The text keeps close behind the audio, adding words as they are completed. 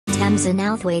Tamzin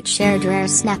Outhwaite shared rare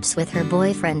snaps with her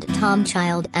boyfriend Tom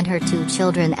Child and her 2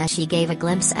 children as she gave a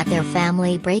glimpse at their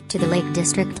family break to the Lake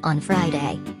District on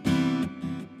Friday.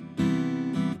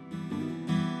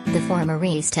 The former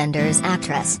EastEnders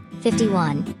actress,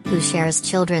 51, who shares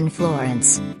children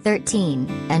Florence, 13,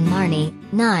 and Marnie,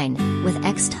 9, with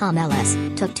ex-Tom Ellis,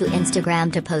 took to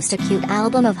Instagram to post a cute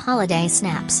album of holiday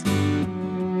snaps.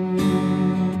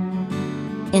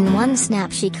 In one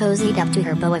snap she cozied up to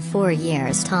her beau of 4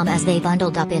 years Tom as they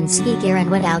bundled up in ski gear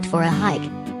and went out for a hike.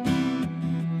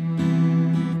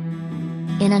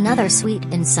 In another sweet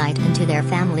insight into their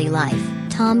family life,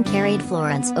 Tom carried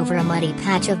Florence over a muddy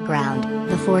patch of ground,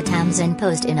 before Tamzin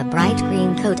posed in a bright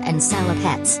green coat and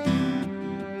salopettes.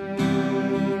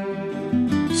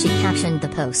 She captioned the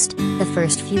post, "The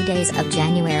first few days of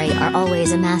January are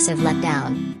always a massive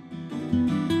letdown.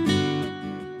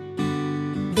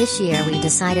 This year we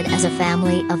decided as a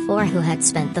family of 4 who had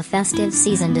spent the festive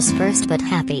season dispersed but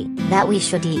happy, that we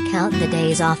should eke out the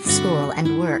days off school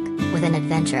and work, with an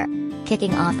adventure.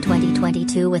 Kicking off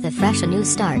 2022 with a fresh new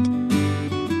start.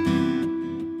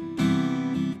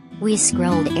 We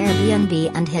scrolled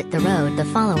Airbnb and hit the road the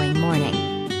following morning.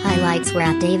 Highlights were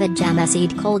at David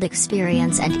Jamesseed cold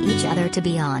experience and each other to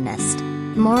be honest.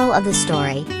 Moral of the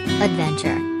story,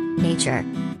 adventure. Nature.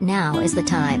 Now is the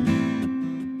time."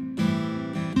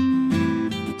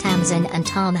 Tamzin and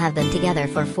Tom have been together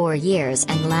for 4 years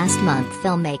and last month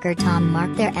filmmaker Tom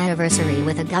marked their anniversary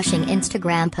with a gushing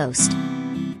Instagram post.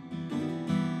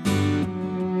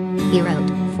 He wrote,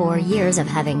 "4 years of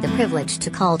having the privilege to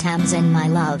call Tamzin my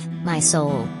love, my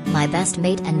soul, my best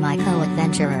mate and my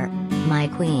co-adventurer, my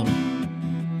queen."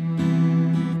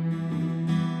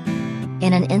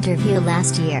 In an interview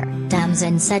last year,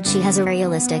 Tamzin said she has a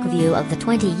realistic view of the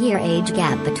 20-year age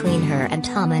gap between her and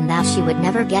Tom and that she would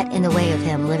never get in the way of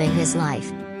him living his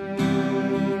life.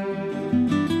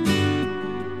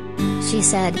 She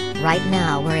said, "Right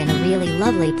now we're in a really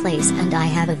lovely place and I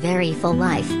have a very full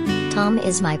life. Tom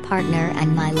is my partner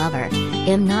and my lover.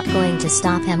 I'm not going to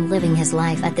stop him living his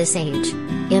life at this age.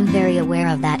 I'm very aware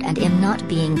of that and I'm not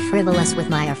being frivolous with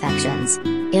my affections.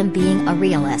 I'm being a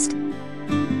realist.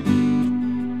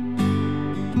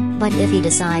 But if he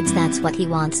decides that's what he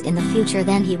wants in the future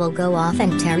then he will go off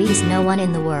and tease no one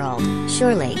in the world.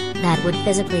 Surely, that would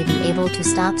physically be able to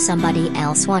stop somebody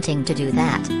else wanting to do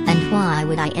that, and why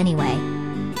would I anyway?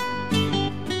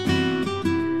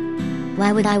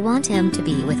 Why would I want him to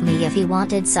be with me if he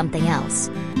wanted something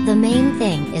else? The main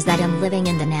thing is that I'm living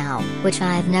in the now, which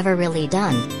I've never really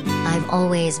done. I've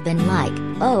always been like,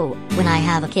 oh, when I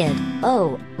have a kid,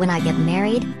 oh, when I get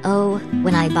married, oh,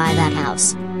 when I buy that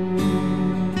house.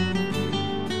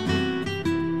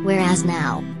 Whereas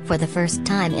now, for the first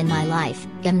time in my life,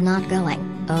 I'm not going,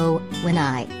 oh, when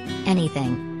I,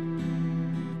 anything."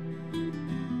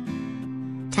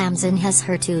 Tamzin has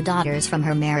her 2 daughters from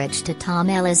her marriage to Tom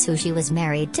Ellis who she was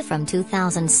married to from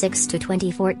 2006 to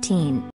 2014.